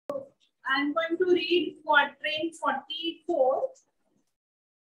I'm going to read quatrain 44.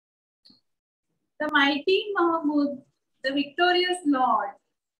 The mighty Mahmud, the victorious Lord,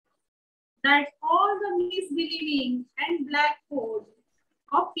 that all the misbelieving and black code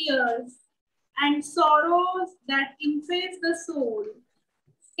of fears and sorrows that infest the soul,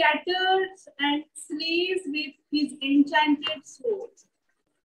 scatters and slays with his enchanted sword.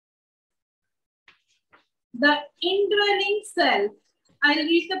 The indwelling self, I'll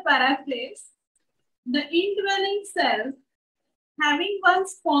read the paraphrase. The indwelling self, having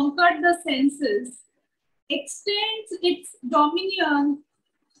once conquered the senses, extends its dominion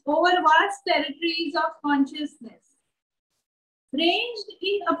over vast territories of consciousness. Ranged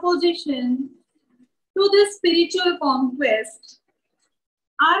in opposition to this spiritual conquest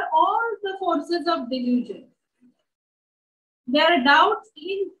are all the forces of delusion. Their doubts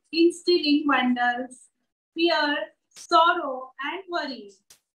in instilling wonders, fear, sorrow, and worry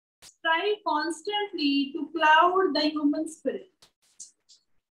strive constantly to cloud the human spirit.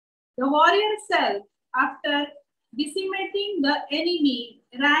 The warrior self, after decimating the enemy,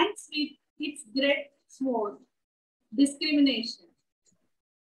 ranks with its great sword, discrimination.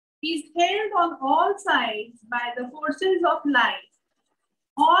 Is held on all sides by the forces of light,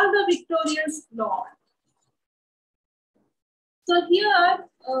 all the victorious Lord. So here,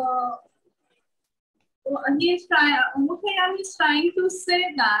 Khayyam is trying to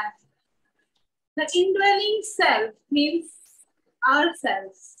say that the indwelling self means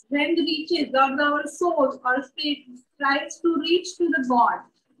ourselves. When it reaches, or our soul or spirit tries to reach to the God,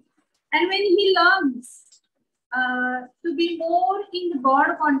 and when he learns to be more in the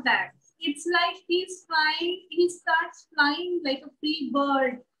God contact, it's like he's flying. He starts flying like a free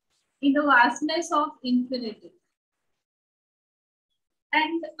bird in the vastness of infinity.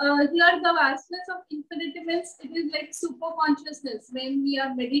 And here the vastness of infinity means it is like super consciousness when we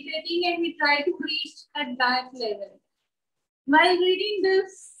are meditating and we try to reach at that level. While reading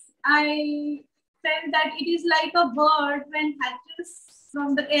this, I felt that it is like a bird when hatches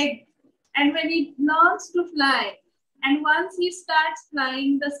from the egg and when it learns to fly. And once he starts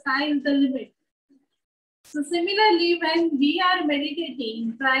flying, the sky is the limit. So similarly, when we are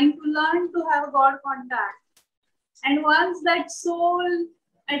meditating, trying to learn to have God contact, and once that soul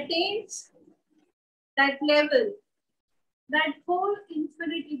attains that level, that whole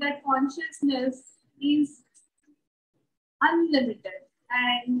infinity, that consciousness is unlimited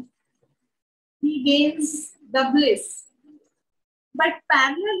and he gains the bliss. But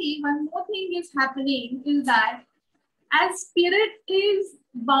parallelly, one more thing is happening is that as spirit is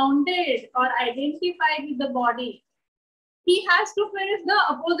bounded or identified with the body, he has to face the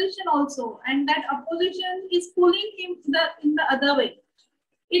opposition also, and that opposition is pulling him in the other way.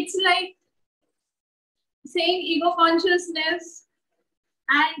 It's like saying ego consciousness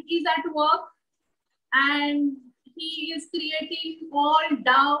and is at work and he is creating all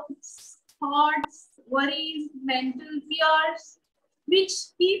doubts, thoughts, worries, mental fears, which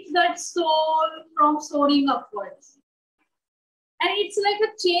keeps that soul from soaring upwards. And it's like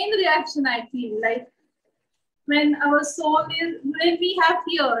a chain reaction, I feel like. When our soul is, when we have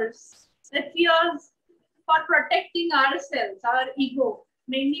fears, that fears for protecting ourselves, our ego,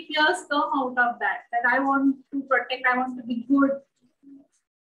 mainly fears come out of that I want to protect, I want to be good.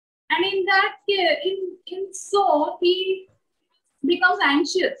 And in that case, so he becomes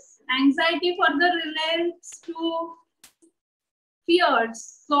anxious. Anxiety further relates to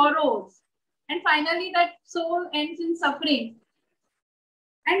fears, sorrows, and finally that soul ends in suffering.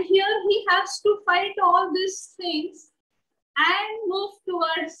 And here he has to fight all these things and move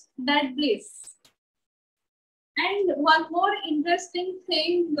towards that bliss. And one more interesting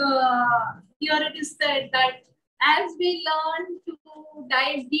thing, here it is said that as we learn to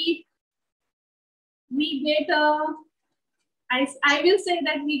dive deep, we get I will say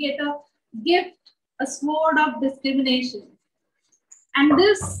that we get a gift, a sword of discrimination. And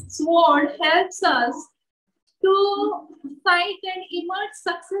this sword helps us to fight and emerge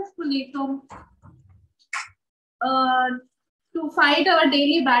successfully from to fight our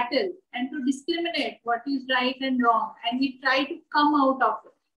daily battle and to discriminate what is right and wrong, and we try to come out of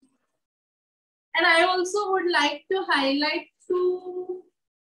it. And I also would like to highlight 2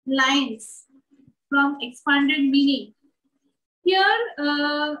 lines from expanded meaning. Here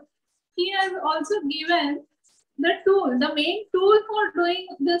he has also given the tool, the main tool for doing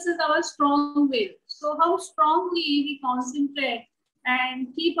this is our strong will. So how strongly we concentrate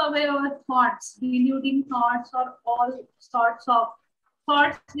and keep away our thoughts, deluding thoughts or all sorts of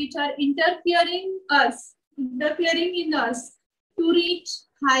thoughts which are interfering in us to reach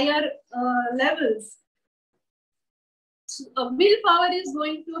higher levels. willpower is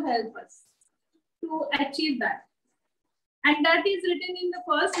going to help us to achieve that. And that is written in the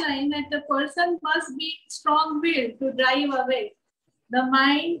first line, that the person must be strong-willed to drive away the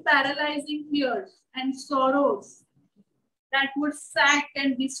mind paralyzing fears and sorrows that would sack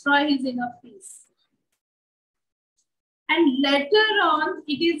and destroy his inner peace. And later on,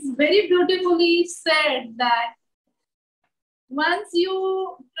 it is very beautifully said that once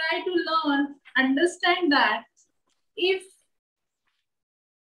you try to learn, understand that if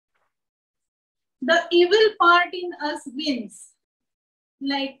the evil part in us wins,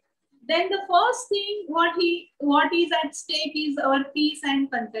 like, then the first thing what is at stake is our peace and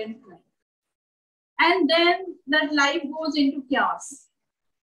contentment. And then that life goes into chaos.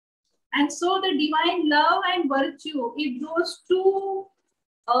 And so the divine love and virtue, if those two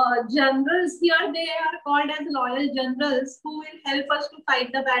generals here, they are called as loyal generals who will help us to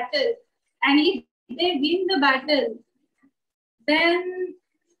fight the battle. And if they win the battle, then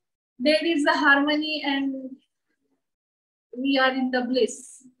there is the harmony and we are in the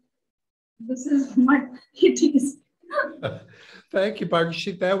bliss. This is what it is. Thank you,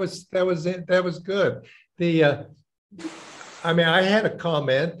 Bhargashi. That was it. That was good. I mean, I had a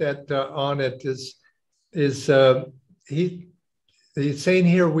comment that on it is he's saying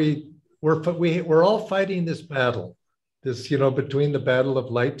here we're all fighting this battle, this between the battle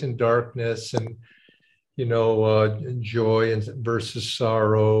of light and darkness, and joy and versus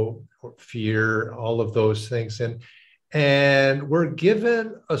sorrow, or fear, all of those things, and we're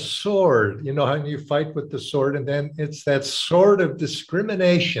given a sword. You know how you fight with the sword, and then it's that sword of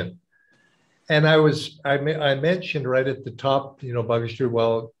discrimination. And I mentioned right at the top,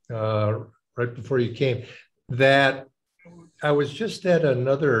 Bhageshwar, right before you came, that I was just at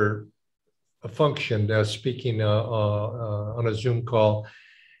a function speaking on a Zoom call,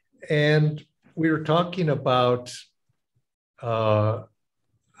 and we were talking about, and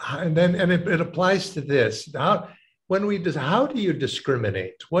it applies to this. How do you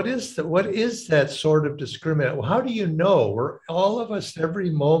discriminate? What is that sort of discriminate? Well, how do you know? We're all of us every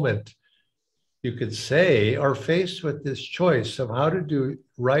moment, you could say, are faced with this choice of how to do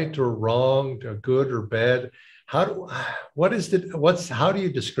right or wrong, good or bad. How do you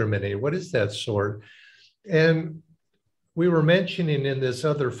discriminate? What is that sort? And we were mentioning in this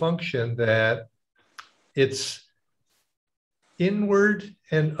other function that it's inward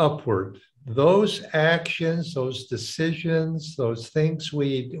and upward. Those actions, those decisions, those things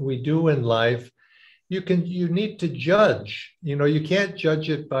we do in life, you need to judge. You can't judge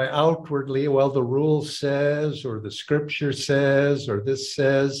it by outwardly, well, the rule says, or the scripture says, or this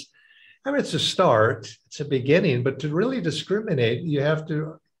says. I mean, it's a start, it's a beginning, but to really discriminate, you have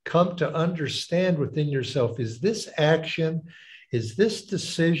to come to understand within yourself, is this action, is this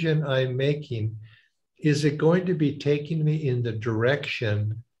decision I'm making, is it going to be taking me in the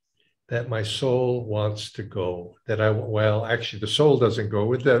direction that my soul wants to go? Actually, the soul doesn't go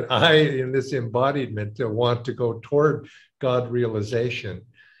with that. I, in this embodiment, want to go toward God realization.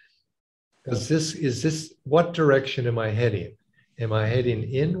 What direction am I heading? Am I heading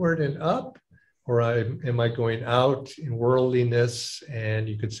inward and up, or am I going out in worldliness, and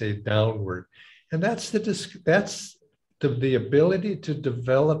you could say downward? And that's the ability to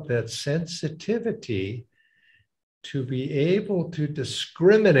develop that sensitivity to be able to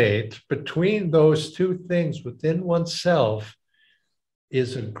discriminate between those two things within oneself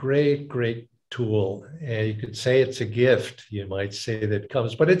is a great, great tool. And you could say it's a gift, you might say, that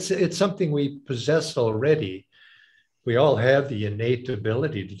comes, but it's something we possess already. We all have the innate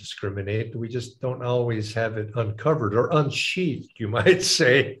ability to discriminate. We just don't always have it uncovered or unsheathed, you might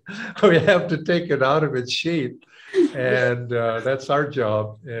say. We have to take it out of its sheath, and that's our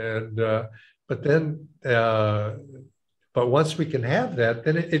job. But once we can have that,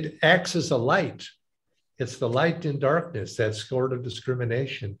 then it acts as a light. It's the light in darkness, that sort of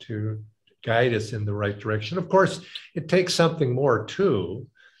discrimination, to guide us in the right direction. Of course, it takes something more too,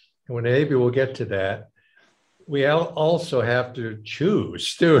 and maybe we'll get to that. We also have to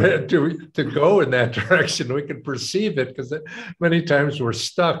choose to go in that direction. We can perceive it, because many times we're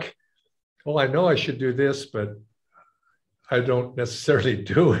stuck. Oh, I know I should do this, but I don't necessarily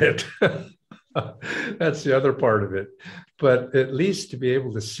do it. That's the other part of it. But at least to be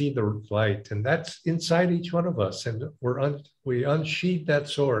able to see the light, and that's inside each one of us. And we unsheath that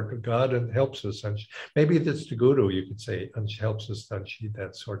sword. God helps us. Maybe that's the Guru, you could say, helps us to unsheath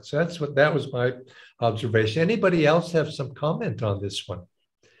that sword. So that was my observation. Anybody else have some comment on this one?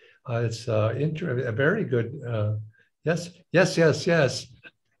 It's a very good. Yes.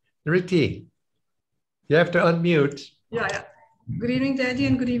 Nriti, you have to unmute. Yeah. Good evening, Jayaji,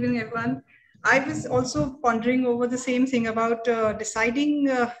 and good evening, everyone. I was also pondering over the same thing about deciding.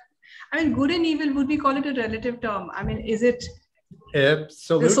 I mean, good and evil, would we call it a relative term? I mean, is it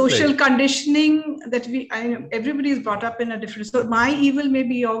Absolutely. the social conditioning that everybody is brought up in a different, so my evil may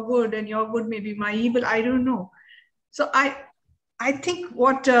be your good and your good may be my evil. I don't know. So I think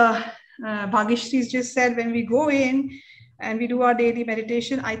what Bhagishri's just said, when we go in and we do our daily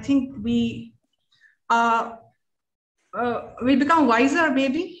meditation, I think we become wiser,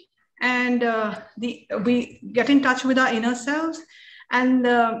 maybe, and we get in touch with our inner selves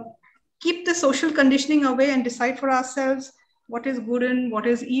and keep the social conditioning away and decide for ourselves what is good and what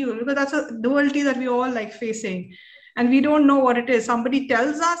is evil, because that's a duality that we all like facing, and we don't know what it is. Somebody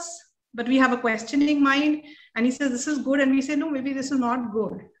tells us, but we have a questioning mind, and he says this is good, and we say no, maybe this is not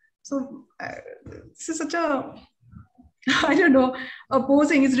good. So this is such a, I don't know,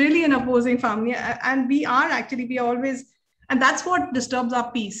 opposing. It's really an opposing family, and we are always, and that's what disturbs our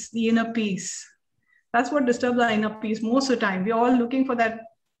peace, the inner peace. That's what disturbs our inner peace most of the time. We're all looking for that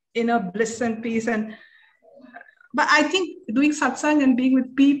inner bliss and peace. But I think doing satsang and being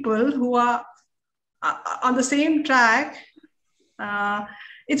with people who are on the same track,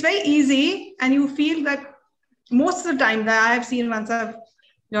 it's very easy, and you feel that most of the time that I have seen once I've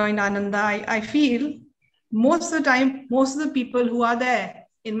joined Ananda, I feel most of the time, most of the people who are there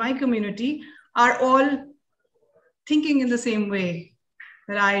in my community are all thinking in the same way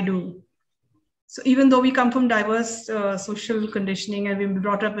that I do. So even though we come from diverse social conditioning and we've been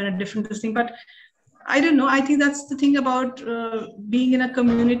brought up in a different thing, but I don't know. I think that's the thing about being in a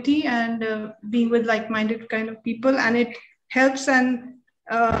community and being with like-minded kind of people, and it helps and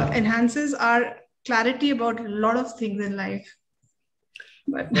enhances our clarity about a lot of things in life.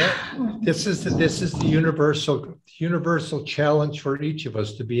 But this is the universal challenge for each of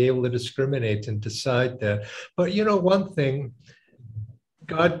us, to be able to discriminate and decide that. But you know, one thing,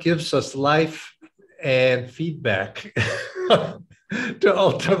 God gives us life and feedback to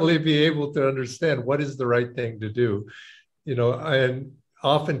ultimately be able to understand what is the right thing to do. You know, and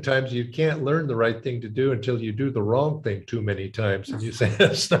oftentimes you can't learn the right thing to do until you do the wrong thing too many times, and you say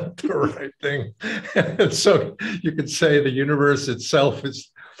that's not the right thing. And so you could say the universe itself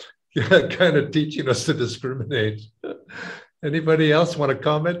is kind of teaching us to discriminate. Anybody else want to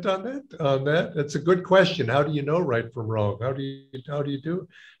comment on that? That's a good question. How do you know right from wrong? How do you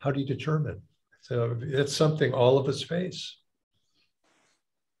determine? So it's something all of us face.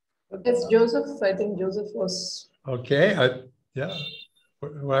 It's Joseph. I think Joseph was. Okay. Yeah.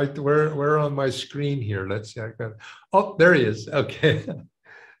 We're on my screen here. Let's see. Oh, there he is. Okay.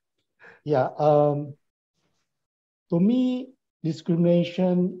 Yeah. To me,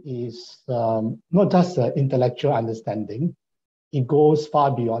 discrimination is not just intellectual understanding. It goes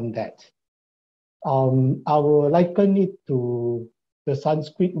far beyond that. I will liken it to the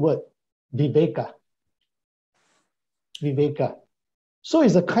Sanskrit word viveka. Viveka. So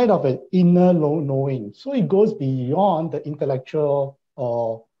it's a kind of an inner knowing. So it goes beyond the intellectual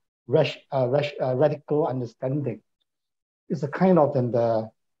or radical understanding. It's a kind of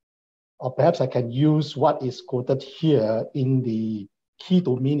or perhaps I can use what is quoted here in the key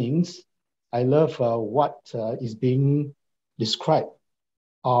to meanings. I love what is being described.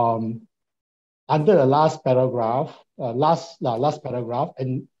 Under the last paragraph,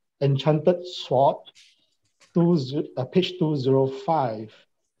 an enchanted sword, page 205,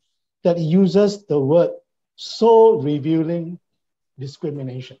 that uses the word soul revealing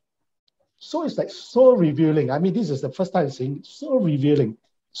discrimination. So it's like soul revealing. I mean, this is the first time saying soul revealing.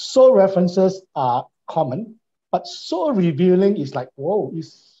 Soul references are common, but soul revealing is like, whoa,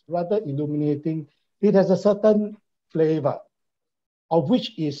 it's rather illuminating. It has a certain flavor, of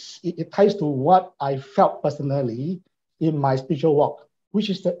which it ties to what I felt personally in my spiritual walk, which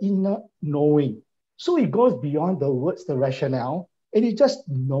is the inner knowing. So it goes beyond the words, the rationale, and you just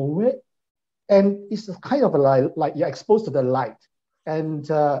know it. And it's kind of like you're exposed to the light. And,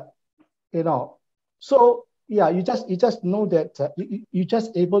 so yeah, you just know that you're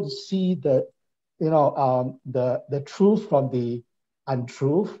just able to see the truth from the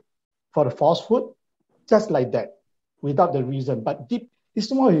untruth, for the falsehood, just like that, without the reason. But deep,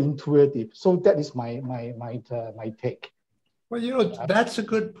 it's more intuitive. So that is my take. Well, you know, that's a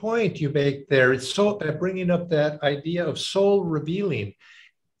good point you make there. It's so bringing up that idea of soul revealing,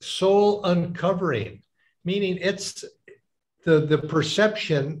 soul uncovering, meaning it's the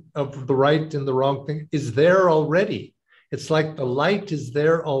perception of the right and the wrong thing is there already. It's like the light is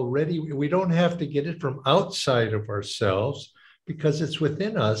there already. We don't have to get it from outside of ourselves because it's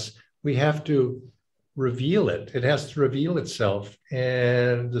within us. We have to reveal it. It has to reveal itself.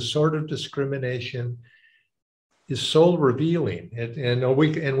 And the sort of discrimination is soul revealing,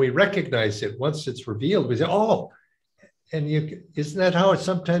 and we recognize it once it's revealed. We say, oh, and isn't that how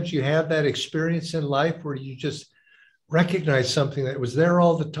sometimes you have that experience in life where you just recognize something that was there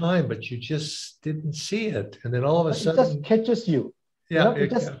all the time, but you just didn't see it, and then all of a sudden it just catches you. Yeah, it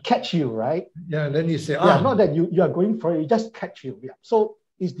just catch you, right? Yeah, and then you say, yeah, not that you are going for it, it just catch you. Yeah. So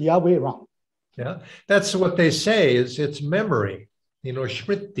it's the other way around. Yeah, that's what they say is it's memory. You know,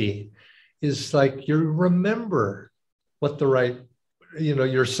 Smriti is like you remember what the right, you know,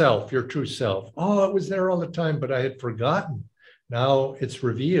 yourself, your true self. Oh, it was there all the time, but I had forgotten. Now it's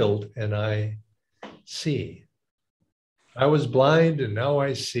revealed and I see. I was blind and now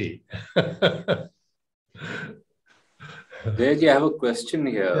I see. Jayaji, I have a question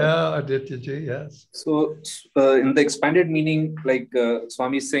here. Yeah, Adityaji, yes. So, in the expanded meaning, like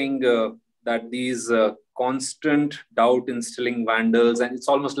Swami is saying that these constant doubt instilling vandals, and it's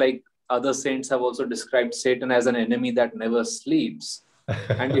almost like other saints have also described Satan as an enemy that never sleeps.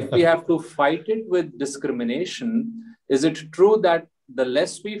 And if we have to fight it with discrimination, is it true that the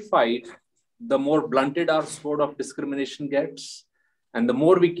less we fight, the more blunted our sword of discrimination gets? And the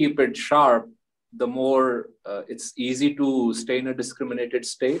more we keep it sharp, the more it's easy to stay in a discriminated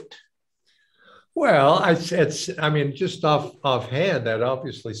state? Well, I mean, just offhand, that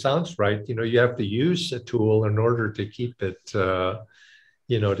obviously sounds right. You know, you have to use a tool in order to keep it,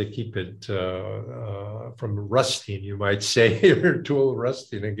 you know, to keep it from rusting, you might say, your tool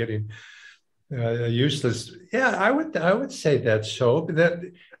rusting and getting useless. Yeah, I would say that's so. That,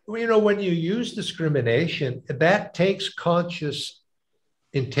 you know, when you use discrimination, that takes conscious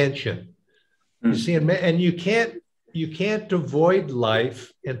intention. You see, and you can't avoid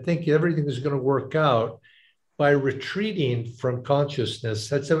life and think everything is going to work out by retreating from consciousness.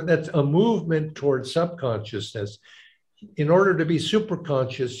 That's a movement towards subconsciousness. In order to be super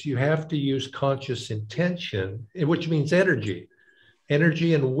conscious, you have to use conscious intention, which means energy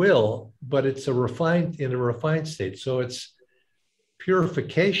and will, but it's in a refined state. So it's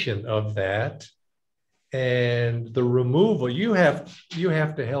purification of that. And the removal, you have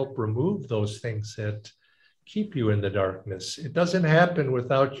to help remove those things that keep you in the darkness. It doesn't happen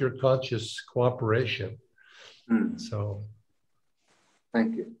without your conscious cooperation. So,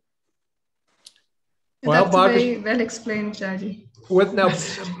 thank you. Well, that's very well explained, Jayaji. With now,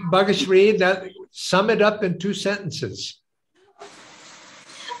 Bhagashri, that sum it up in 2 sentences.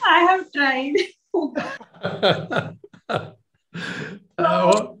 I have tried.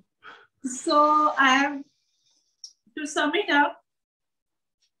 So I have to sum it up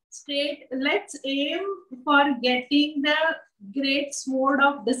straight. Let's aim for getting the great sword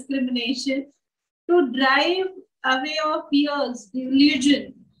of discrimination to drive away our fears,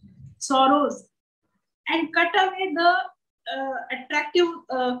 delusion, sorrows, and cut away the attractive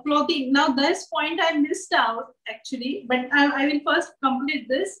clothing. Now, this point I missed out actually, but I will first complete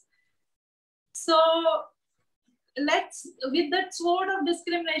this. So let's, with that sword of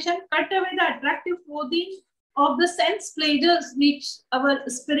discrimination, cut away the attractive clothing of the sense pleasures which our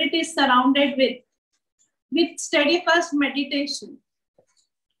spirit is surrounded with steadfast meditation.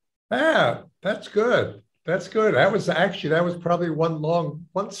 Ah, that's good. That's good. That was probably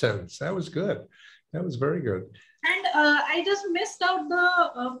one sentence. That was good. That was very good. And I just missed out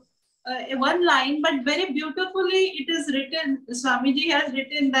the one line, but very beautifully it is written. Swamiji has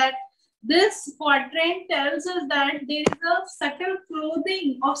written that this quatrain tells us that there is a subtle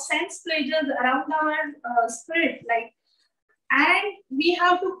clothing of sense pleasures around our spirit, and we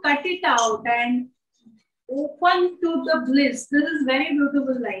have to cut it out and open to the bliss. This is very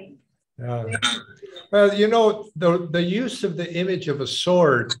beautiful line. Yeah. Well, you know, the use of the image of a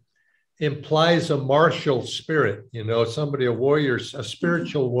sword implies a martial spirit, you know, a warrior, a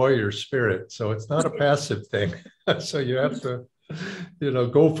spiritual warrior spirit. So it's not a passive thing. So you have to, you know,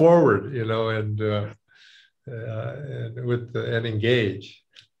 go forward, you know, and engage.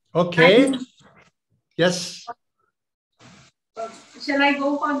 Okay. Yes. Shall I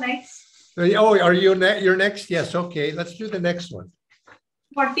go for next? Oh, are you you're next? Yes. Okay. Let's do the next one.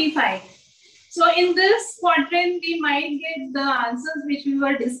 45. So in this quatrain, we might get the answers which we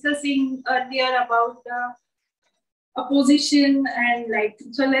were discussing earlier about the opposition and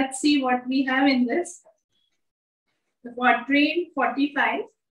so let's see what we have in this. The quatrain 45.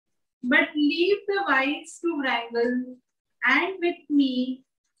 But leave the wise to wrangle, and with me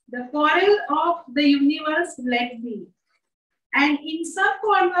the quarrel of the universe let be. And in some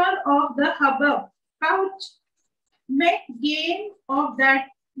corner of the hubbub couch, make game of that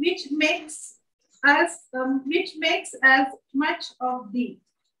which makes as much of thee.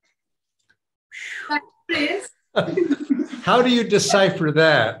 That phrase How do you decipher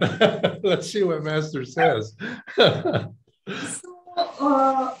that? Let's see what Master says. So,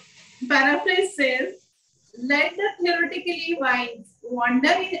 paraphrase says, let the theoretically wise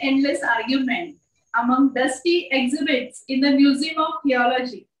wander in endless argument among dusty exhibits in the Museum of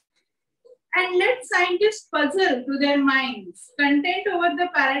Theology, and let scientists puzzle to their minds, content over the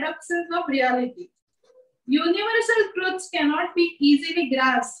paradoxes of reality. Universal truths cannot be easily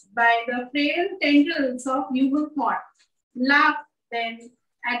grasped by the frail tendrils of human thought. Laugh then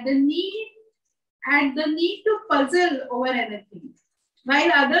at the need to puzzle over anything,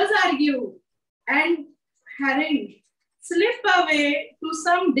 while others argue and harangue. Slip away to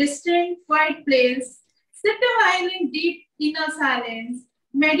some distant, quiet place, sit a while in deep inner silence,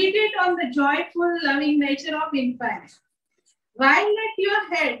 meditate on the joyful, loving nature of infinite. Why let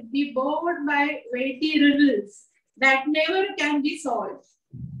your head be bored by weighty riddles that never can be solved?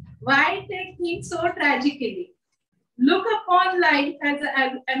 Why take things so tragically? Look upon life as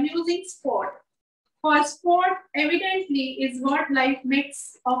an amusing sport, for sport evidently is what life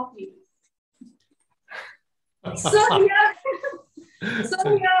makes of you. So when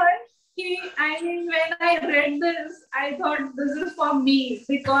I read this, I thought this is for me,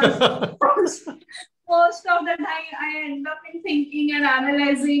 because most of the time I end up in thinking and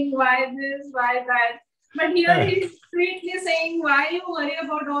analyzing why this, why that. But here he's sweetly saying, why you worry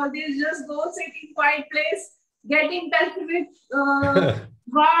about all this? Just go sit in quiet place, get in touch with God,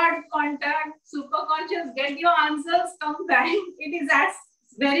 contact, superconscious, get your answers, come back. It is as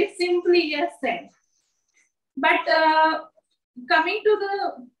very simply as said. But coming to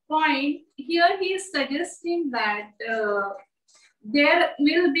the point, here he is suggesting that there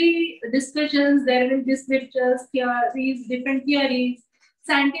will be discussions, there will be scriptures, theories, different theories.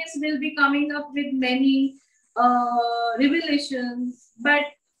 Scientists will be coming up with many revelations, but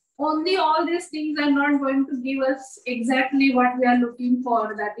only all these things are not going to give us exactly what we are looking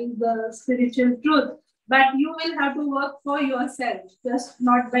for, that is the spiritual truth. But you will have to work for yourself, just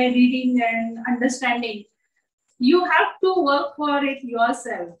not by reading and understanding. You have to work for it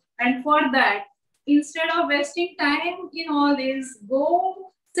yourself. And for that, instead of wasting time in all this,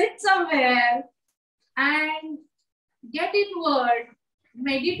 go sit somewhere and get inward,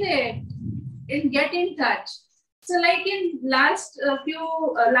 meditate, and get in touch. So like in last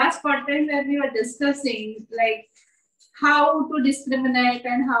quatrain where we were discussing like how to discriminate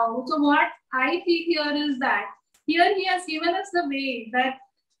and how. So what I feel here is that here he has given us the way that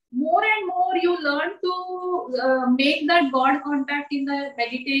more and more you learn to make that God contact in the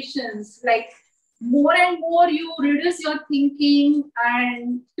meditations. Like more and more you reduce your thinking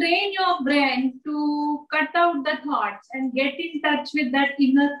and train your brain to cut out the thoughts and get in touch with that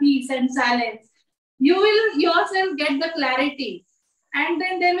inner peace and silence. You will yourself get the clarity, and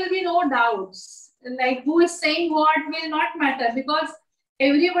then there will be no doubts. Like who is saying what will not matter, because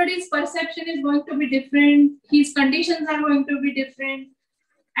everybody's perception is going to be different. His conditions are going to be different.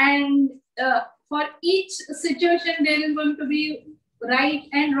 And for each situation, there is going to be right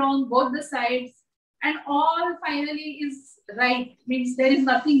and wrong, both the sides. And all finally is right, means there is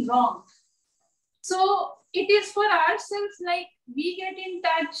nothing wrong. So it is for ourselves, like we get in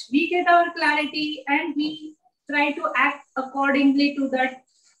touch, we get our clarity, and we try to act accordingly to that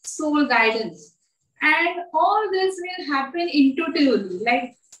soul guidance. And all this will happen intuitively.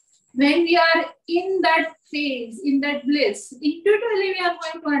 Like when we are in that phase, in that bliss, intuitively we are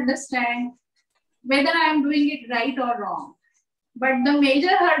going to understand whether I am doing it right or wrong. But the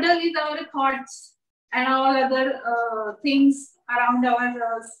major hurdle is our thoughts and all other things around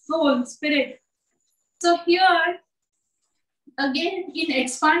our soul, spirit. So here, again, in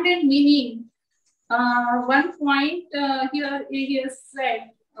expanded meaning, one point here he has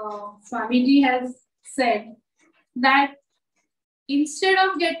said, Swamiji has said that instead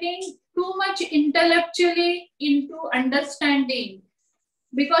of getting too much intellectually into understanding,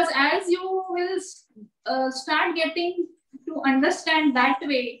 because as you will start getting to understand that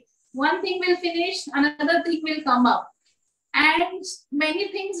way, one thing will finish, another thing will come up. And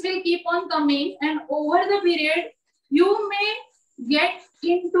many things will keep on coming, and over the period, you may get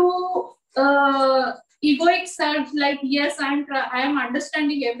into egoic self, like, yes, I am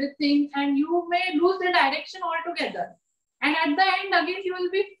understanding everything, and you may lose the direction altogether. And at the end, again, you will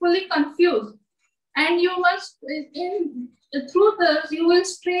be fully confused. And you must, through this, you will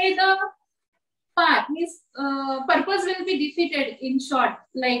stray the path. His purpose will be defeated, in short.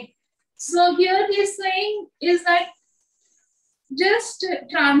 Like, so here he is saying is that just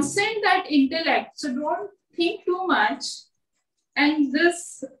transcend that intellect. So don't think too much. And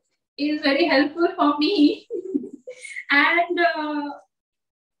this is very helpful for me. And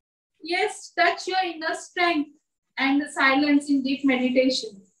yes, touch your inner strength and the silence in deep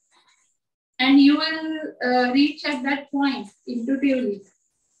meditation. And you will reach at that point intuitively.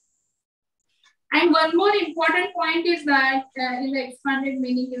 And one more important point is that in the expanded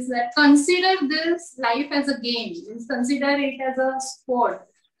meaning is that consider this life as a game. Consider it as a sport.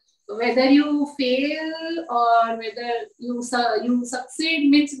 Whether you fail or whether you succeed,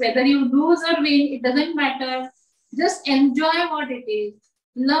 means whether you lose or win, it doesn't matter. Just enjoy what it is.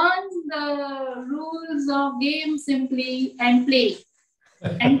 Learn the rules of game simply and play.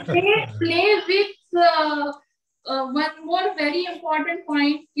 And play with one more very important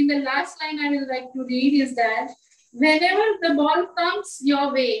point in the last line I would like to read is that whenever the ball comes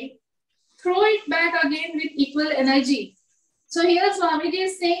your way, throw it back again with equal energy. So here Swamiji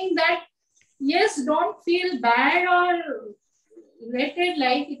is saying that, yes, don't feel bad or let it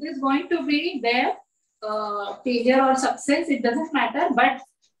like it is going to be there, failure or success, it doesn't matter. But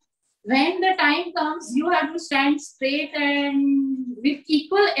when the time comes, you have to stand straight and with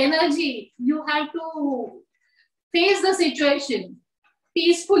equal energy, you have to face the situation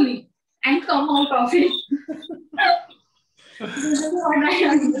peacefully and come out of it. This is what I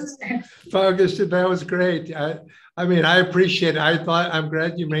understand. Augustine, that was great. I mean, I appreciate it. I'm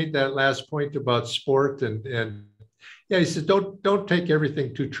glad you made that last point about sport and yeah, he said, don't take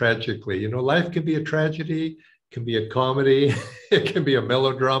everything too tragically. You know, life can be a tragedy, can be a comedy, it can be a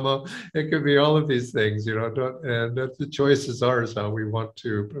melodrama, it can be all of these things, you know, and the choice is ours how we want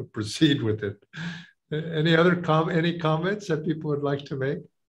to proceed with it. Any other any comments that people would like to make?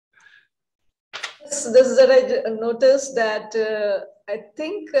 This is that I noticed that I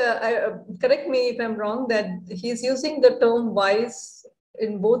think, correct me if I'm wrong, that he's using the term wise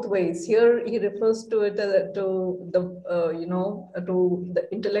in both ways. Here he refers to it to the to the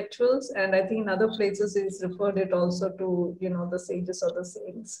intellectuals, and I think in other places he's referred it also to the sages or the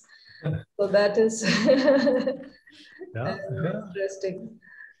saints. So that is interesting.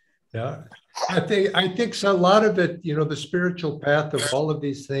 Yeah, I think so. A lot of it, the spiritual path of all of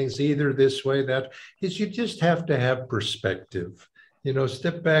these things, either this way, that is, you just have to have perspective.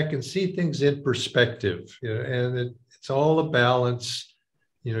 Step back and see things in perspective. And it's all a balance.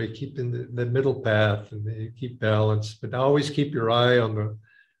 You keep in the middle path and you keep balance, but always keep your eye on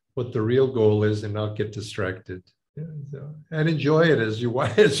what the real goal is and not get distracted. And enjoy it as you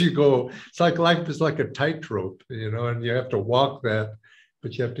go. It's like life is like a tightrope, and you have to walk that.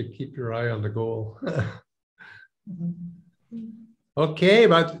 But you have to keep your eye on the goal. Okay,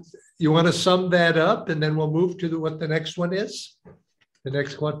 but you want to sum that up and then we'll move to what the next one is? The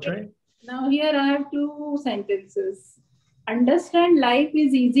next quatrain? Now here I have 2 sentences. Understand life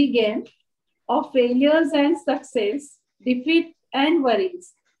is easy game of failures and success, defeat and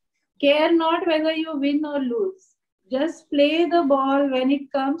worries. Care not whether you win or lose. Just play the ball when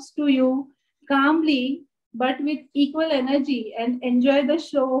it comes to you calmly, but with equal energy, and enjoy the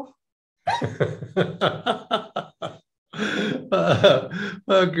show.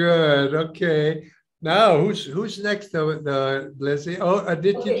 Oh, good. Okay. Now, who's next? The Leslie. Oh,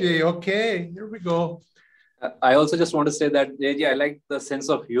 Aditya. Okay, here we go. I also just want to say that, JJ, I like the sense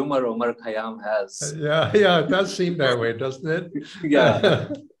of humor Omar Khayyam has. Yeah, it does seem that way, doesn't it? Yeah,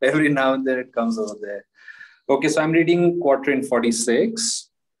 every now and then it comes over there. Okay, so I'm reading quatrain 46.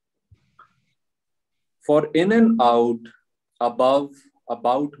 For in and out, above,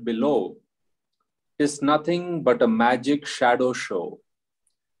 about, below, is nothing but a magic shadow show,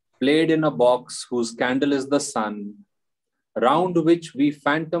 played in a box whose candle is the sun, round which we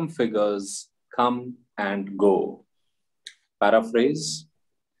phantom figures come and go. Paraphrase.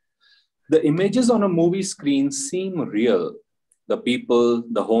 The images on a movie screen seem real. The people,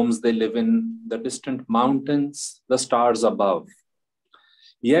 the homes they live in, the distant mountains, the stars above.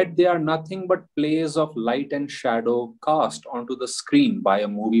 Yet they are nothing but plays of light and shadow cast onto the screen by a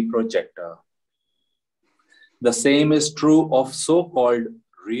movie projector. The same is true of so-called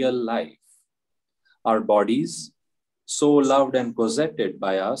real life. Our bodies, so loved and coveted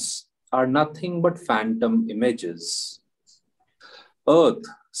by us, are nothing but phantom images. Earth,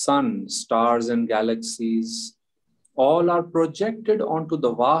 sun, stars and galaxies, all are projected onto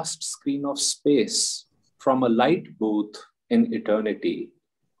the vast screen of space from a light booth in eternity.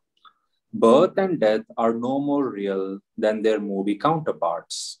 Birth and death are no more real than their movie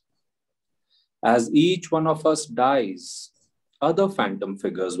counterparts. As each one of us dies, other phantom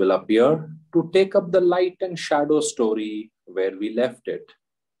figures will appear to take up the light and shadow story where we left it.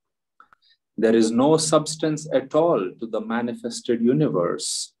 There is no substance at all to the manifested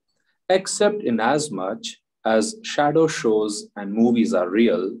universe, except inasmuch as shadow shows and movies are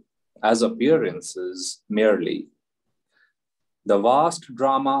real, as appearances merely. The vast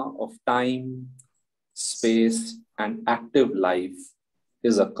drama of time, space, and active life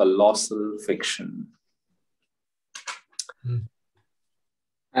is a colossal fiction.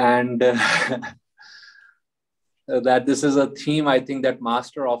 And that this is a theme, I think, that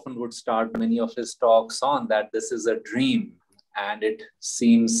Master often would start many of his talks on, that this is a dream and it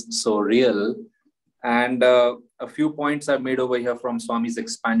seems so real. And a few points I've made over here from Swami's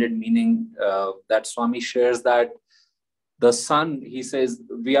expanded meaning, that Swami shares that the sun, he says,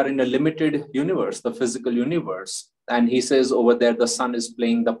 we are in a limited universe, the physical universe. And he says over there, the sun is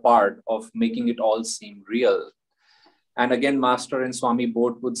playing the part of making it all seem real. And again, Master and Swami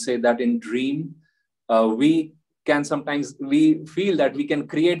both would say that in dream, we feel that we can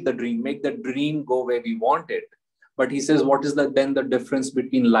create the dream, make the dream go where we want it. But he says, what is then the difference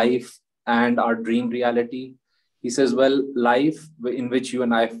between life and our dream reality? He says, well, life in which you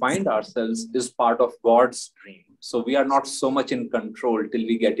and I find ourselves is part of God's dream. So we are not so much in control till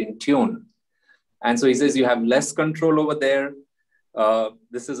we get in tune. And so he says, you have less control over there.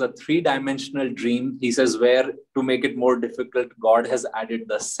 This is a 3-dimensional dream. He says, where to make it more difficult, God has added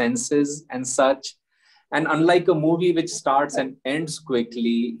the senses and such. And unlike a movie which starts and ends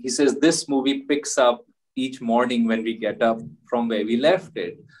quickly, he says, this movie picks up each morning when we get up from where we left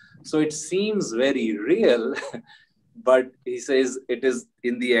it. So it seems very real, but he says it is,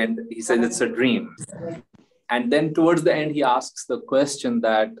 in the end, he says it's a dream. And then towards the end, he asks the question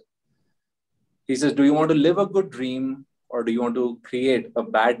that, he says, do you want to live a good dream, or do you want to create a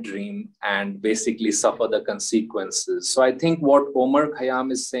bad dream and basically suffer the consequences? So I think what Omar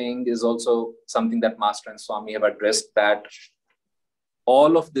Khayyam is saying is also something that Master and Swami have addressed, that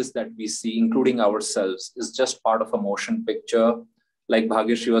all of this that we see, including ourselves, is just part of a motion picture. Like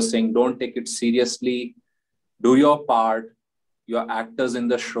Bhagyashri was saying, don't take it seriously. Do your part. You're actors in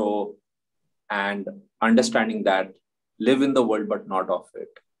the show, and understanding that, live in the world, but not of it.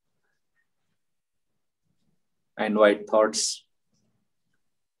 I invite thoughts.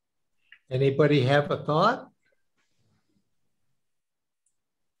 Anybody have a thought?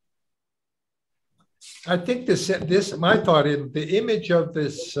 I think my thought is the image of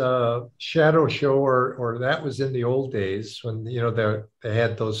this shadow show, or that was in the old days when, you know, they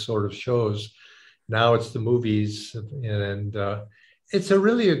had those sort of shows. Now it's the movies, and it's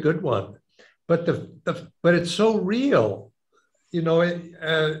really a good one. But but it's so real, you know.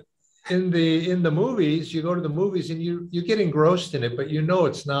 In the movies, you go to the movies and you get engrossed in it, but you know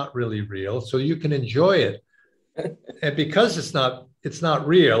it's not really real, so you can enjoy it. And because it's not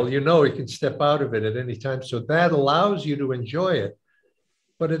real, you know you can step out of it at any time. So that allows you to enjoy it.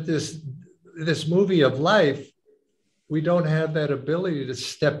 But at this movie of life, we don't have that ability to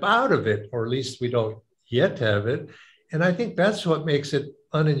step out of it, or at least we don't yet have it. And I think that's what makes it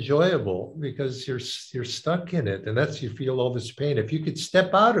unenjoyable, because you're stuck in it, and you feel all this pain. If you could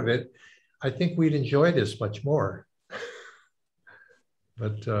step out of it, I think we'd enjoy this much more.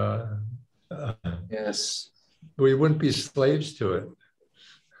 But yes, we wouldn't be slaves to it.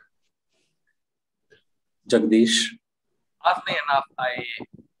 Jagdish. Oddly enough,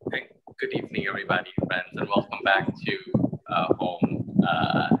 good evening, everybody, friends, and welcome back to home,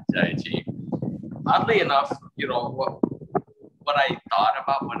 Jayaji. Oddly enough, you know, what I thought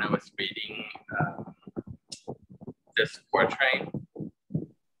about when I was reading this quatrain,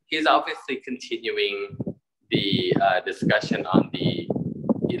 he's obviously continuing the discussion on the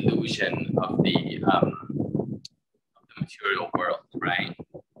illusion of the material world, right?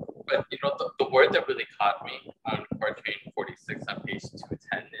 But, you know, the word that really caught me on quatrain 46 on page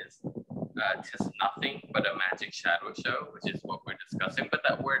 210 is "'tis nothing but a magic shadow show," which is what we're discussing. But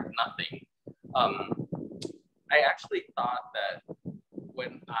that word "nothing," I actually thought that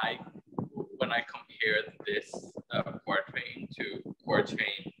when I compared this quatrain to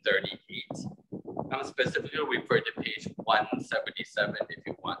quatrain 38, I'm specifically referring to page 177 if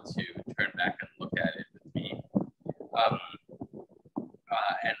you want to turn back and look at it with me.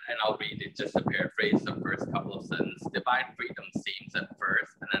 And I'll read it just to paraphrase the first couple of sentences. Divine freedom seems at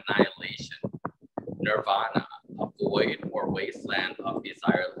first an annihilation, nirvana, a void or wasteland of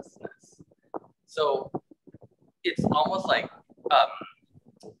desirelessness. So it's almost like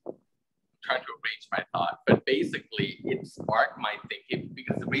trying to arrange my thought, but basically it sparked my thinking,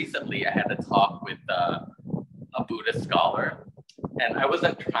 because recently I had a talk with a Buddhist scholar, and I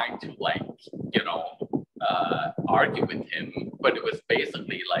wasn't trying to, like, you know, argue with him, but it was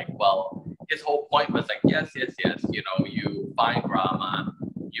basically like, well, his whole point was like, yes, you know, you find Brahma,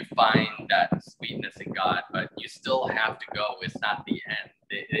 you find that sweetness in God, but you still have to go. It's not the end.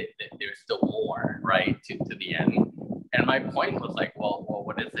 There's still more, right, to the end. And my point was like, well,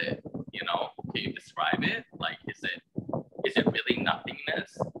 what is it? You know, can you describe it? Like, is it really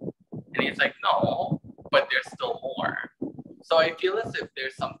nothingness? And he's like, no, but there's still more. So I feel as if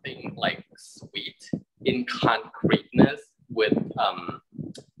there's something like sweet in concreteness with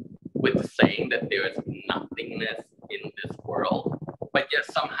saying that there is nothingness in this world, but yet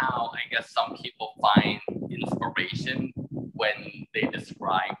somehow I guess some people find inspiration when they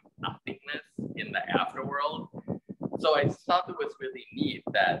describe nothingness in the afterworld. So I just thought it was really neat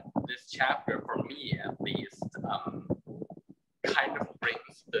that this chapter, for me at least, kind of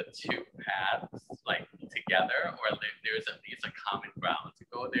brings the two paths like together, or there's at least a common ground to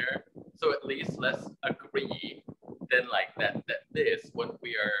go there. So at least let's agree then like that this, what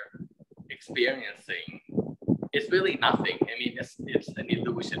we are experiencing, is really nothing. I mean, it's an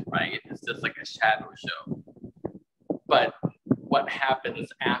illusion, right? It's just like a shadow show. But what happens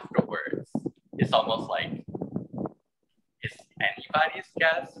afterwards is almost like it's anybody's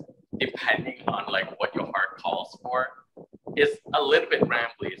guess, depending on like what your heart calls for. It's a little bit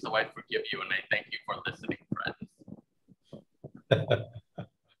rambly, so I forgive you and I thank you for listening, friends.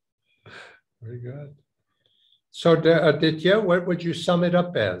 Very good. So, Aditya, what would you sum it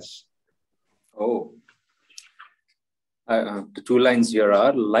up as? Oh, the two lines here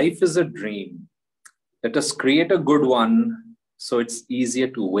are: life is a dream. Let us create a good one so it's easier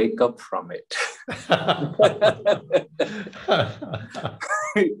to wake up from it.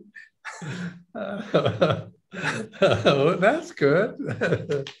 Oh, that's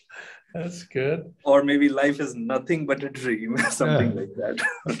good. That's good. Or maybe life is nothing but a dream, something like that.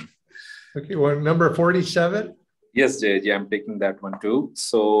 Okay, well, number 47? Yes, JJ, I'm taking that one too.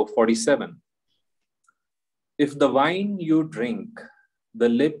 So 47. If the wine you drink, the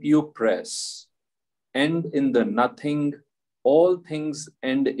lip you press, end in the nothing, all things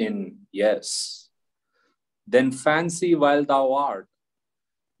end in yes. Then fancy while thou art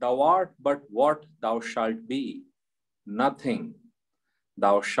but what thou shalt be, nothing,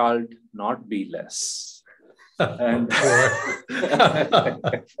 thou shalt not be less. And yeah,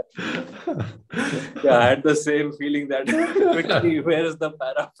 I had the same feeling that quickly, where is the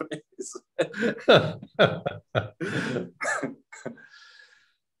paraphrase?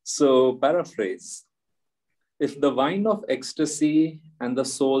 So, paraphrase. If the wine of ecstasy and the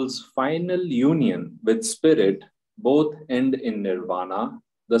soul's final union with spirit both end in nirvana,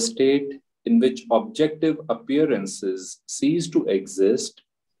 the state in which objective appearances cease to exist,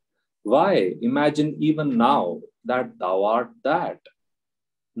 why imagine even now that thou art that?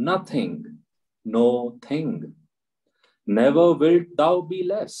 Nothing, no thing. Never wilt thou be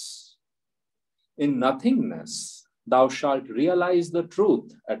less. In nothingness, thou shalt realize the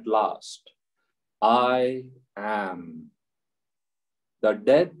truth at last. I am. The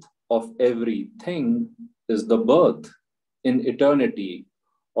death of everything is the birth in eternity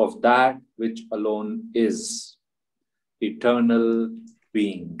of that which alone is, eternal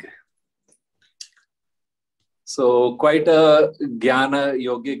being. So quite a jnana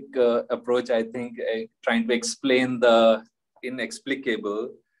yogic approach, I think, trying to explain the inexplicable.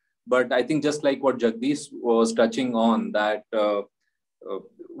 But I think just like what Jagdish was touching on, that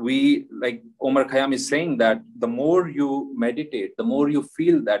we, like Omar Khayyam is saying, that the more you meditate, the more you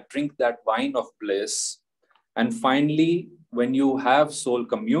feel that, drink that wine of bliss. And finally, when you have soul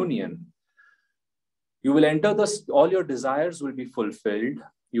communion, you will enter all your desires will be fulfilled.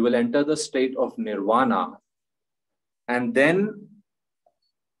 You will enter the state of nirvana. And then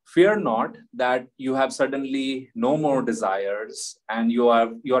fear not that you have suddenly no more desires and you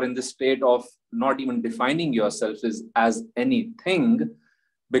are in the state of not even defining yourself as anything,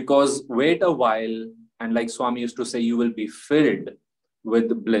 because wait a while, and like Swami used to say, you will be filled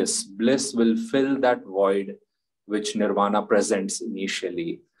with bliss. Bliss will fill that void which nirvana presents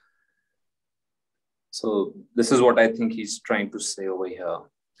initially. So this is what I think he's trying to say over here.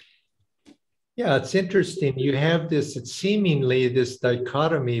 Yeah, it's interesting. You have this, it's seemingly this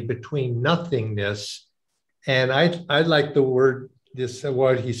dichotomy between nothingness, and I like the word,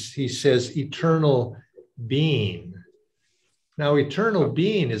 what he says, eternal being. Now, eternal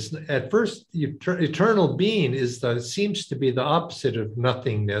being is, at first, eternal being seems to be the opposite of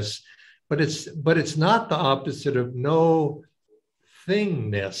nothingness, but it's not the opposite of no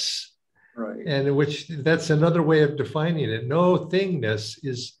thingness. Right. And that's another way of defining it. No thingness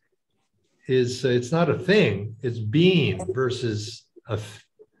is it's not a thing, it's being versus a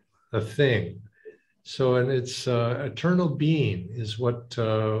thing. So, and it's eternal being is what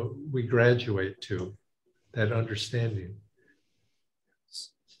we graduate to, that understanding.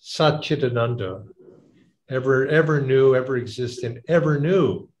 Satchitananda, ever new, ever existent, ever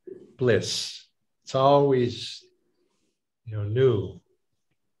new bliss. It's always, new.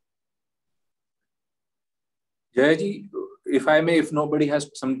 Jayaji, if I may, if nobody has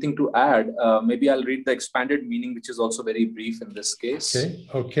something to add, maybe I'll read the expanded meaning, which is also very brief in this case. Okay.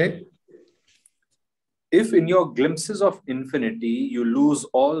 Okay. If in your glimpses of infinity you lose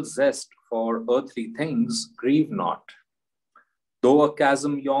all zest for earthly things, grieve not. Though a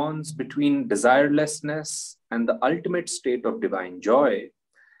chasm yawns between desirelessness and the ultimate state of divine joy,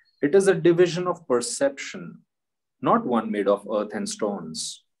 it is a division of perception, not one made of earth and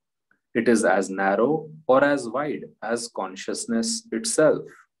stones. It is as narrow or as wide as consciousness itself.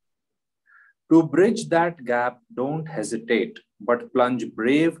 To bridge that gap, don't hesitate, but plunge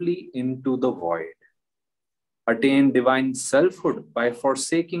bravely into the void. Attain divine selfhood by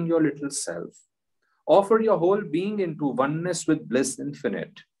forsaking your little self. Offer your whole being into oneness with bliss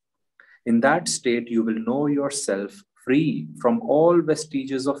infinite. In that state, you will know yourself free from all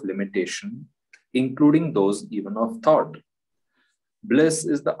vestiges of limitation, including those even of thought. Bliss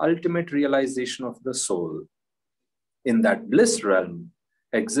is the ultimate realization of the soul. In that bliss realm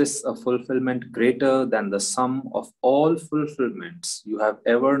exists a fulfillment greater than the sum of all fulfillments you have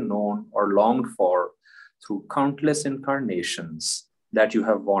ever known or longed for through countless incarnations that you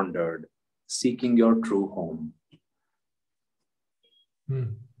have wandered, seeking your true home.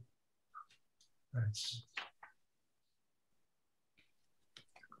 Nice.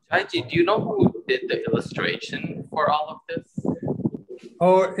 Jaiji, do you know who did the illustration for all of this?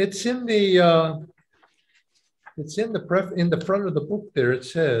 Oh, it's in the in the front of the book there. It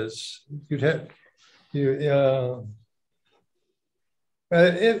says you'd have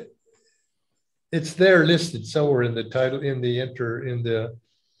it's there listed somewhere in the title, in the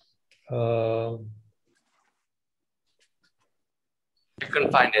I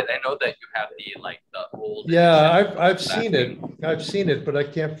couldn't find it. I know that you have the old. Yeah, I've seen it. I've seen it, but I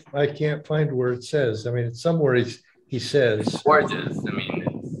can't find where it says. I mean, it's somewhere he says. It's gorgeous. I mean,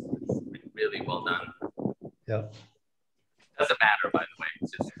 it's really well done. Yeah. Doesn't matter, by the way.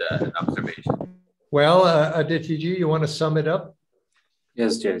 It's just an observation. Well, Adityaji, you want to sum it up?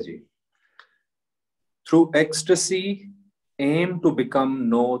 Yes, Jayaji. Through ecstasy, aim to become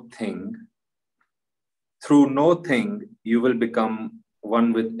no thing. Through no thing, you will become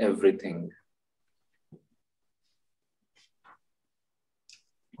one with everything.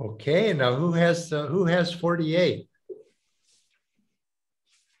 Okay, now who has 48?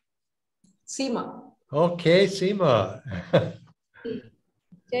 Seema. Okay, Seema.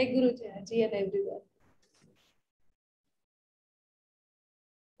 Jai Guru Jayaji and everyone.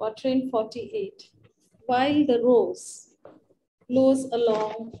 Quatrain 48. While the rose flows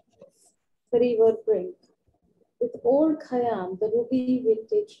along the river brink, with old Khayyam, the ruby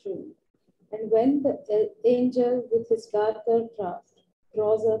vintage ring, and when the angel with his darker craft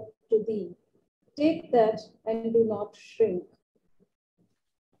draws up to thee, take that and do not shrink.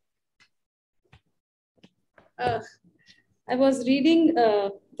 I was reading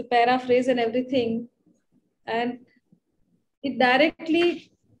the paraphrase and everything, and it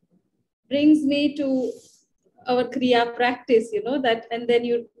directly brings me to our Kriya practice, that, and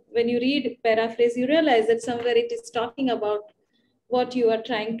then when you read paraphrase, you realize that somewhere it is talking about what you are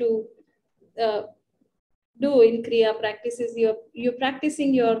trying to do in Kriya practices. You're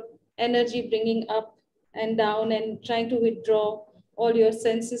practicing your energy, bringing up and down and trying to withdraw all your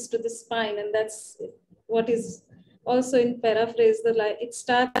senses to the spine. And that's what is also in paraphrase. It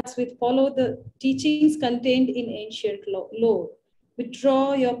starts with follow the teachings contained in ancient lore.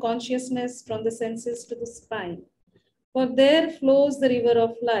 Withdraw your consciousness from the senses to the spine. For there flows the river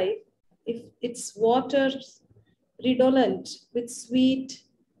of life, if its waters redolent with sweet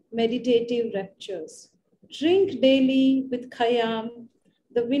meditative raptures. Drink daily with Khayyam,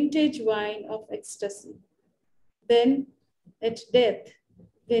 the vintage wine of ecstasy. Then at death,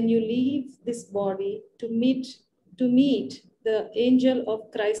 when you leave this body to meet the angel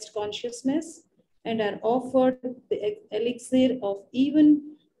of Christ consciousness and are offered the elixir of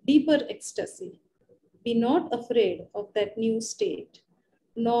even deeper ecstasy, be not afraid of that new state,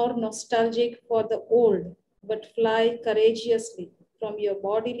 nor nostalgic for the old, but fly courageously from your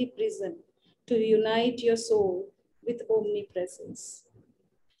bodily prison to unite your soul with omnipresence.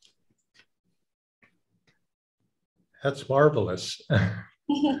 That's marvelous. I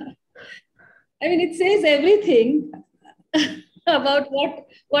mean, it says everything about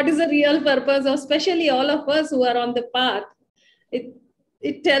what is the real purpose of, especially all of us who are on the path.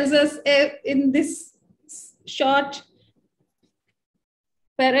 It tells us in this short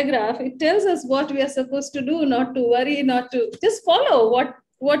paragraph, it tells us what we are supposed to do, not to worry, not to just follow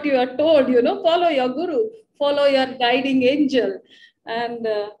what you are told, follow your guru, follow your guiding angel. And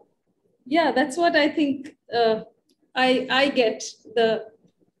yeah, that's what I think I get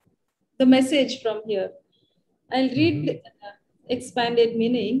the message from here. I'll read expanded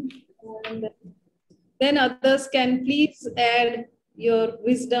meaning, and then others can please add your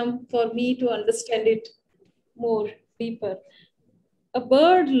wisdom for me to understand it more deeper. A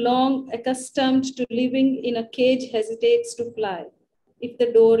bird long accustomed to living in a cage hesitates to fly if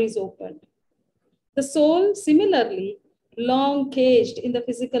the door is opened. The soul, similarly, long caged in the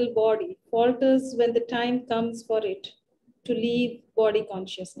physical body, falters when the time comes for it to leave body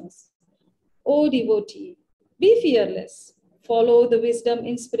consciousness. O devotee, be fearless. Follow the wisdom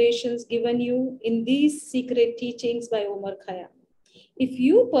inspirations given you in these secret teachings by Omar Khayyam. If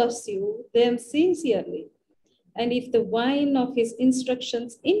you pursue them sincerely, and if the wine of his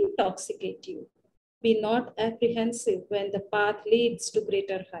instructions intoxicate you, be not apprehensive when the path leads to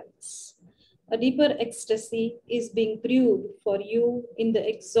greater heights. A deeper ecstasy is being brewed for you in the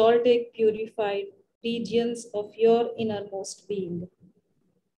exalted, purified regions of your innermost being.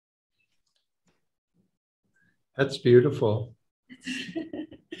 That's beautiful.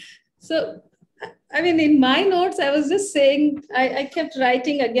 So, I mean, in my notes, I was just saying, I kept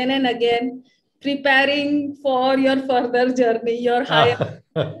writing again and again, preparing for your further journey, your higher.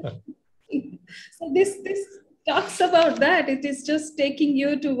 So this talks about that. It is just taking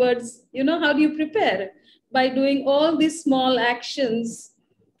you towards, how do you prepare? By doing all these small actions,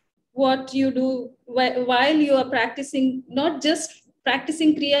 what you do while you are practicing, not just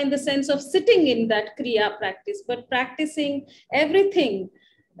practicing Kriya in the sense of sitting in that Kriya practice, but practicing everything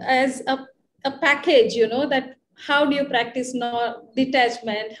as a package, that how do you practice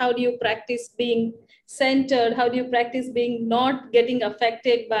detachment? How do you practice being centered? How do you practice being not getting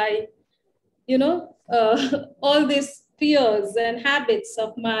affected by, all these fears and habits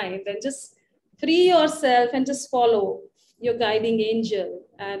of mind, and just free yourself and just follow your guiding angel.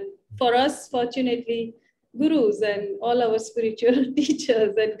 And for us, fortunately, gurus and all our spiritual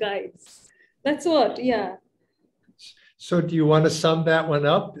teachers and guides. That's what, yeah. So do you want to sum that one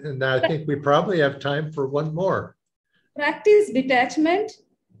up? And I think we probably have time for one more. Practice detachment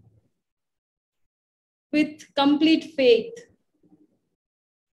with complete faith.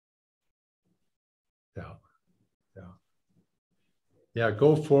 Yeah,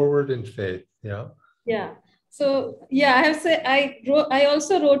 go forward in faith. Yeah. Yeah. So yeah, I have said I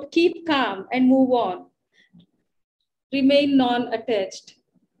also wrote keep calm and move on. Remain non-attached.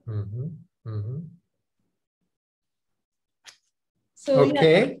 Mm-hmm. Mm-hmm. So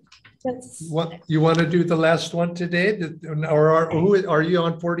okay. Yeah, what you want to do the last one today, or are you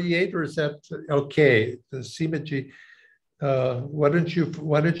on 48, or is that okay? The Seemaji, why don't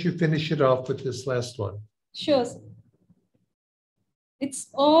you finish it off with this last one? Sure. It's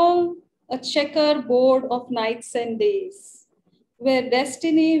all a checkerboard of nights and days, where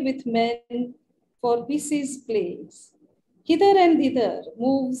destiny with men for pieces plays. Hither and thither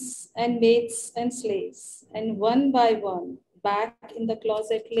moves and mates and slays, and one by one back in the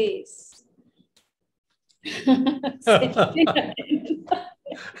closet lays.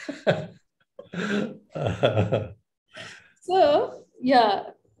 So, yeah,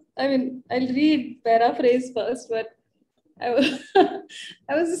 I mean, I'll paraphrase first, but I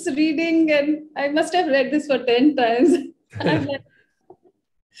was just reading, and I must have read this for 10 times. I'm like,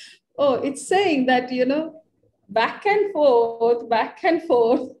 oh, it's saying that, back and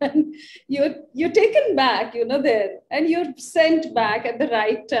forth, and you're taken back, there, and you're sent back at the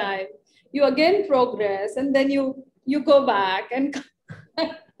right time. You again progress, and then you go back, and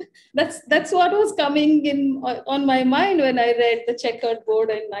that's what was coming in on my mind when I read the checkered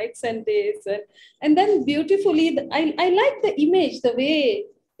board and nights and days, and then beautifully, I like the image, the way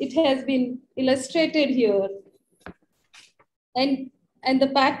it has been illustrated here, and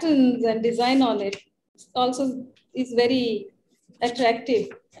the patterns and design on it also is very attractive.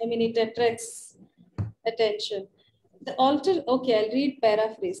 I mean, it attracts attention. Okay, I'll read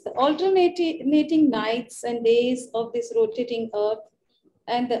paraphrase. The alternating nights and days of this rotating earth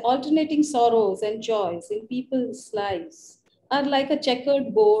and the alternating sorrows and joys in people's lives are like a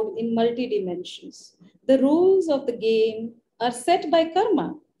checkered board in multi-dimensions. The rules of the game are set by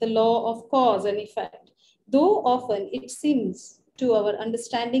karma, the law of cause and effect, though often it seems to our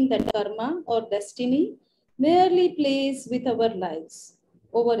understanding that karma or destiny merely plays with our lives.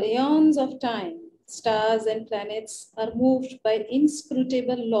 Over eons of time, stars and planets are moved by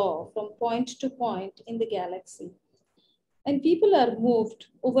inscrutable law from point to point in the galaxy. And people are moved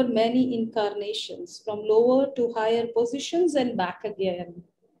over many incarnations from lower to higher positions and back again.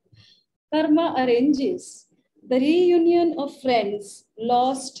 Karma arranges the reunion of friends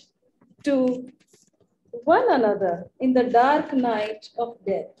lost to one another in the dark night of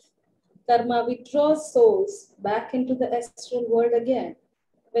death. Karma withdraws souls back into the astral world again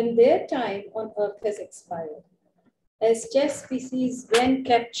when their time on earth has expired. as chess pieces, when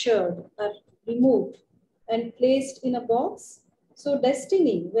captured, are removed and placed in a box, so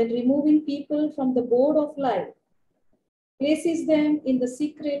destiny, when removing people from the board of life, places them in the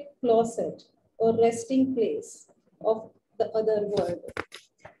secret closet or resting place of the other world.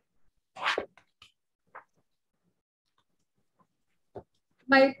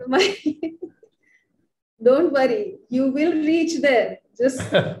 My Don't worry, you will reach there. Just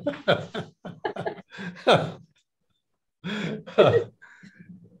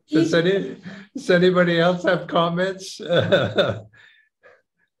Does anybody else have comments?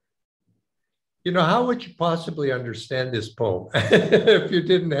 You know, how would you possibly understand this poem if you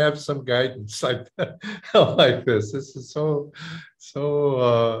didn't have some guidance like this? This is so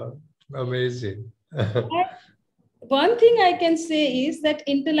amazing. One thing I can say is that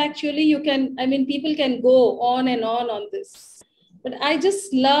intellectually you can, I mean, people can go on and on this. But I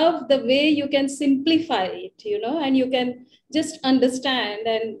just love the way you can simplify it, you know, and you can just understand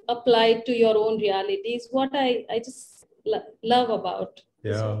and apply it to your own reality is what I just love about.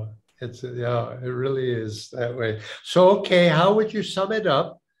 Yeah, it really is that way. So, okay, how would you sum it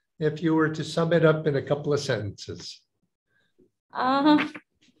up if you were to sum it up in a couple of sentences?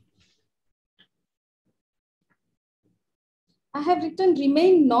 I have written,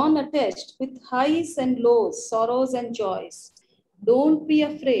 remain non-attached with highs and lows, sorrows and joys. Don't be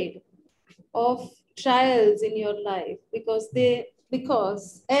afraid of trials in your life because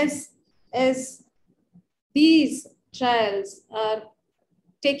as these trials are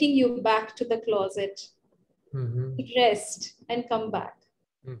taking you back to the closet, rest and come back.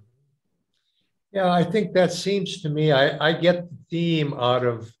 Yeah, I think that seems to me, I get the theme out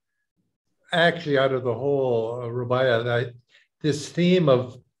of the whole Rubaiyat. This theme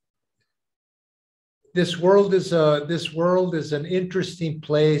of this world is an interesting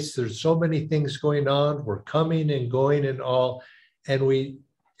place. There's so many things going on. We're coming and going and all, and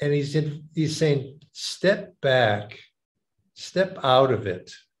he's saying, step back, step out of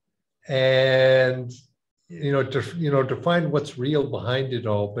it, and to find what's real behind it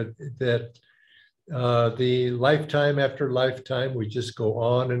all. But that the lifetime after lifetime, we just go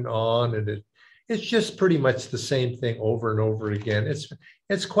on, and it's just pretty much the same thing over and over again.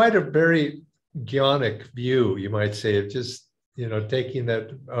 It's quite a very jnanic view, you might say, of just, taking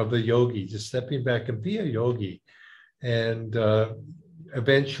that of the yogi, just stepping back and be a yogi. And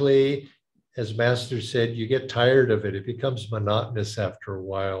eventually, as Master said, you get tired of it. It becomes monotonous after a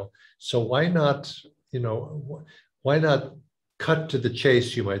while. So why not cut to the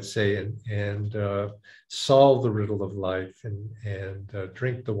chase, you might say, and solve the riddle of life and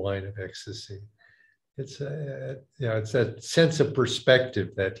drink the wine of ecstasy. It's that sense of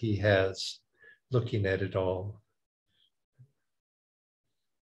perspective that he has, looking at it all.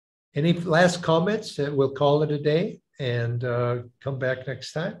 Any last comments? We'll call it a day and come back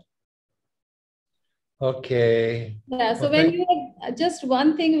next time. Okay. Yeah. So just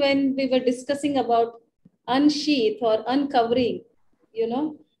one thing, when we were discussing about unsheath or uncovering,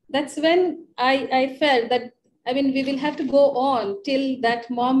 that's when I felt that, I mean, we will have to go on till that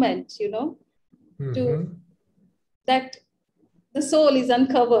moment, to that the soul is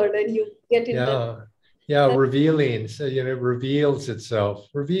uncovered and you get into revealing. So it reveals itself.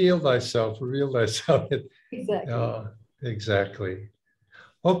 Reveal thyself. Reveal thyself. Exactly. Exactly.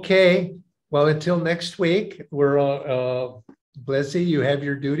 Okay. Well, until next week, we're Blessy, you have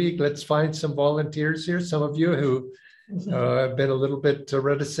your duty. Let's find some volunteers here. Some of you who have been a little bit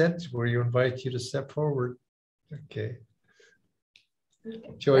reticent, where you invite you to step forward. Okay.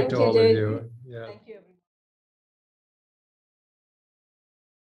 Joy to all of you. Yeah. Thank you.